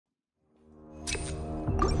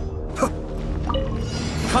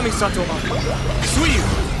Kamisato wa Suiyu!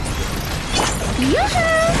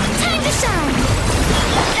 Yoo-hoo! Time to shine!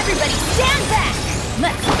 Everybody stand back!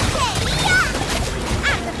 Let's... Hey, yeah!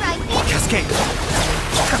 I'm the frying pan! Cascade!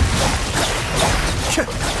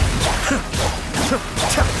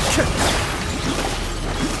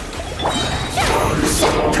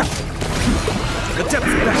 The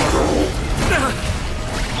depth's back!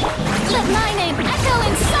 Let my name echo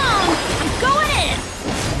in song! I'm going in!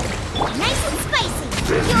 Nice and spicy!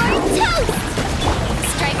 You're toast!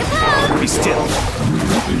 Strike a pose! Be still!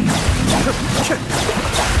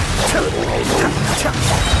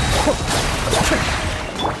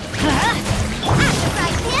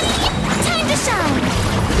 Time to shine!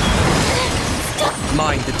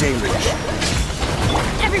 Mind the deluge.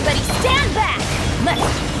 Everybody stand back! Let's...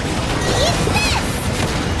 Eat this!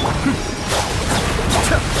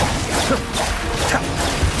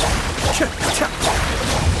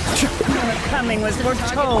 Your coming was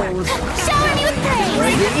foretold. Shower me with praise!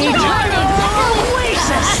 The eternal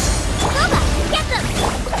oasis! Boba, get them!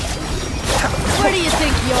 Where do you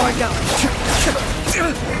think you're going?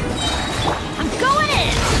 I'm going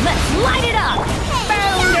in! Let's light it up!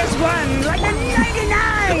 Found as one, like the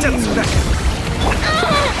 99! The depth's back!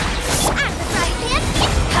 I'm the frying pan!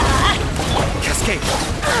 Cascade!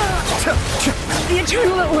 The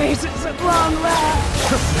eternal oasis at long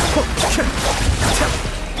last!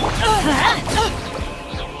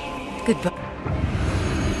 Goodbye.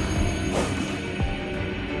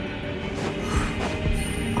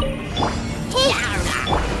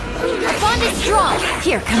 The bond is strong!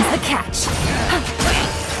 Here comes the catch!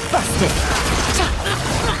 Busted!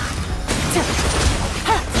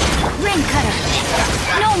 Rain cutter!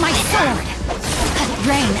 No, my sword!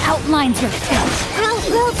 Rain outlines your fate!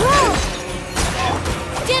 Grow!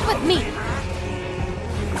 Stand with me!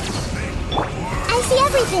 I see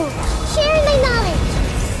everything! Sharing my knowledge!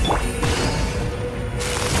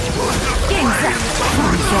 Game's up!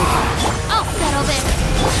 Farm's over! I'll settle this!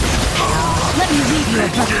 Let me leave you a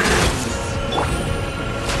bucket!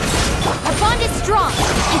 Our bond is strong!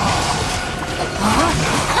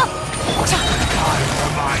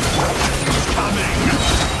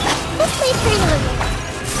 Let's play prelude!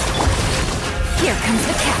 Here comes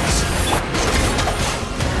the catch!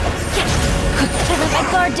 I let my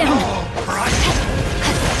guard down!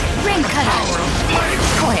 Rain cutter!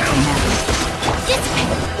 Quietly now!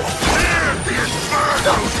 Dissipate!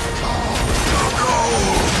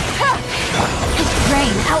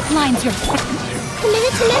 Rain outlines your...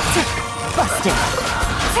 Committed to next. Busted!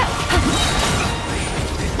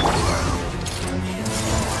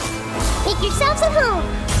 Make yourselves at home!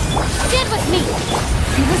 Stand with me!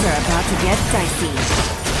 Things are about to get dicey.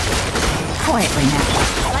 Quietly now.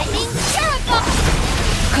 Lightning terrible!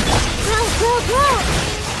 Grow!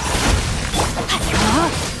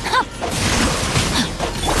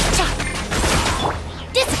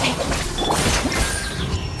 Dissipate!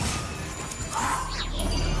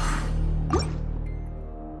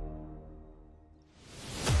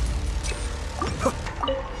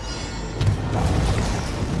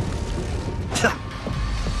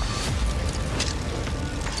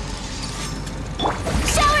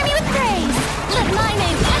 Shower me with praise! Let my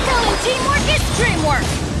name echo in teamwork is dreamwork!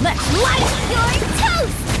 Let's light your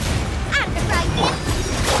toast! I'm the frying pan!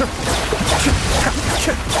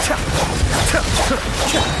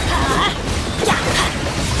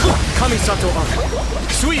 Kamisato wa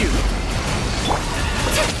Suiyu!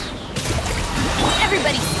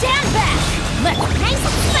 Everybody stand back! Let's nice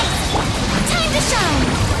and spicy! Time to shine!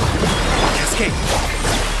 Cascade!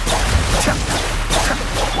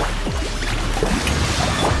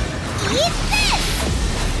 Eat this!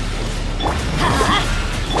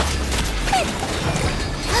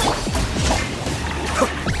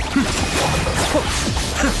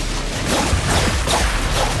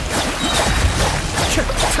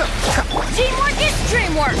 Teamwork is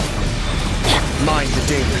dreamwork! Mind the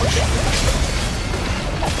deluge.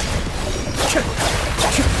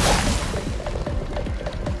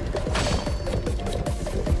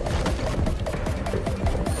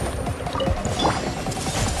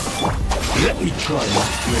 Let me try my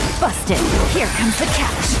skill. Busted. Here comes the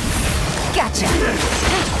catch. Gotcha.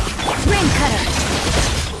 Rain cutter!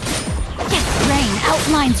 Rain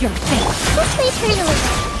outlines your fate. Let's play prelude!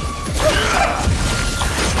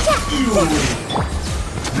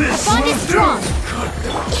 This Bond is strong!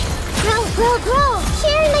 Grow!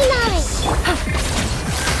 Sharing my knowledge!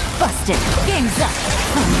 Busted. Game's up.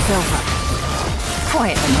 Fun's over.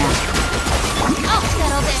 Quietly now. I'll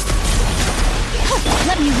settle this!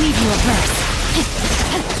 Let me read you a verse.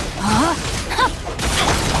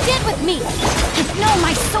 Stand with me! Know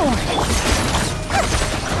my sword!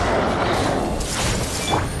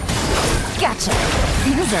 Gotcha.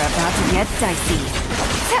 Things are about to get dicey.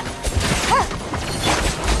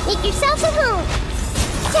 Make yourselves at home.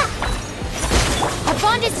 Our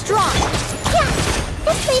bond is strong.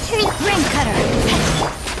 Let's play through the Ring cutter.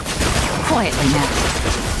 Quietly now.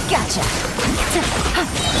 Gotcha.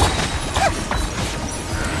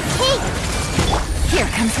 Hey, Here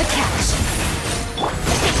comes the catch.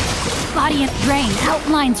 Body and brain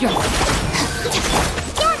outlines your...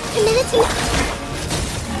 committed to me.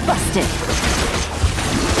 Busted.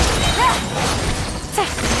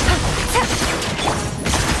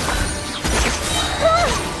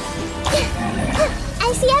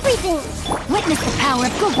 I see everything. Witness the power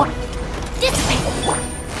of good work. Dissipate.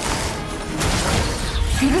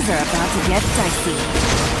 Things are about to get dicey.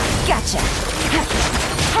 Gotcha.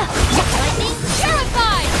 Lightning,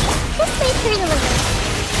 terrified. Let's play through the river.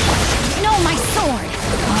 No, my sword.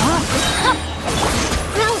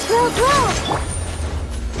 Grow.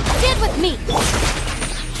 Dead with me.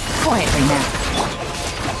 Quietly now.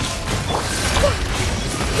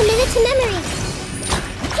 Committed to memory.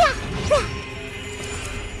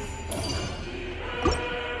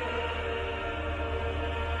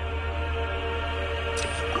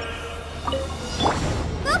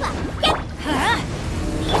 Boba, get!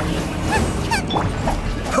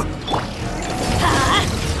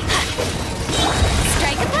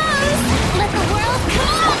 Strike a pose. Let the world come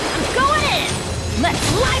on! I'm going in. Let's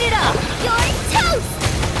light it up. You're toast!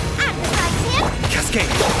 At the right hand,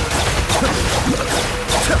 Cascade.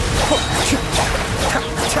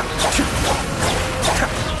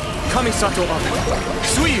 Kamisato up.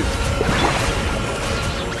 Suiyu.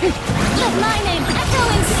 Let my name echo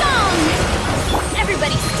in song.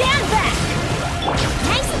 Everybody stand back.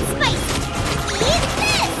 nice and spicy. Eat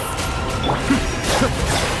this!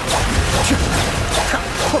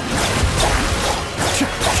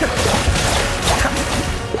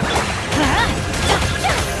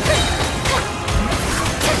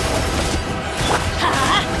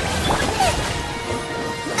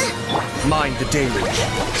 Mind the deluge.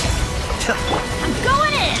 I'm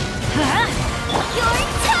going in. You're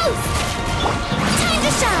toast! Time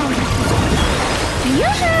to shine!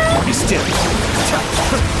 Be still.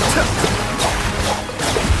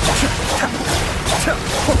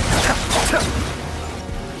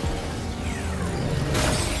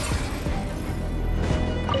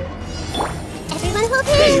 Everyone hold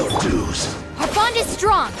Pay hands! your dues. Our bond is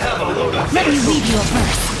strong. Have a load of Let me this. leave you a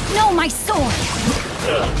verse. No, my sword.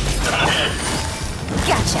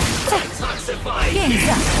 Gotcha. Game's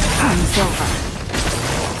up. Time's over.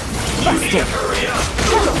 Busted. Hurry up.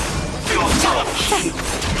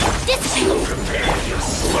 Dissipate. Prepare your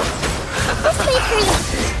slurp. Let's play through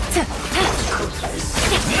the...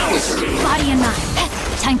 Body and mind.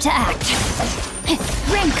 Time to act.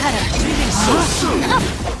 Ring cutter. So soon.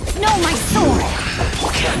 No, my sword.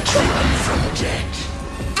 Can't run from dead.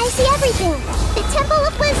 I see everything! The Temple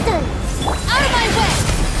of Wisdom! Out of my way.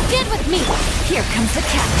 Dead with me. Here comes the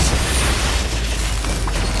catch.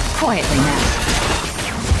 Quietly now.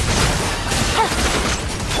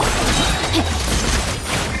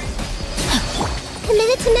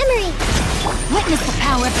 Committed to memory! Witness the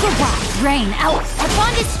power of good work. Rain out. Our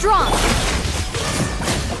bond is strong.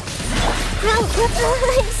 Grow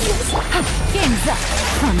replices! Game's up.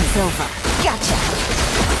 Fun's over. Gotcha.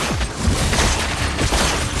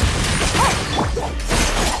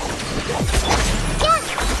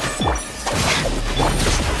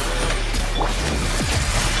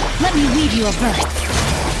 Let me weave you a verse.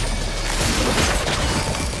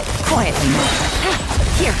 Quietly now.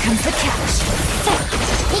 Here comes the catch.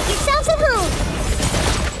 Make yourselves at home!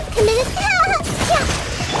 Committed...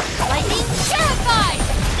 Lightning terrified!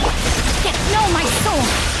 No, my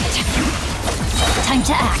sword! Time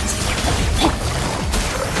to act.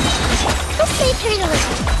 Let's play through the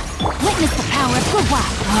river. Witness the power of good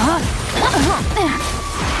work.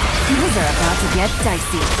 Things are about to get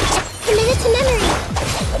dicey. Committed to memory!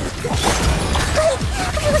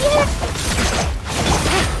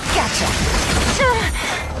 Gotcha.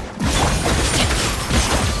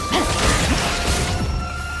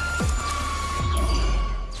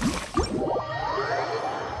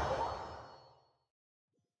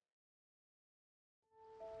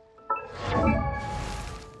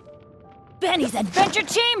 Benny's adventure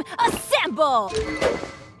team, assemble!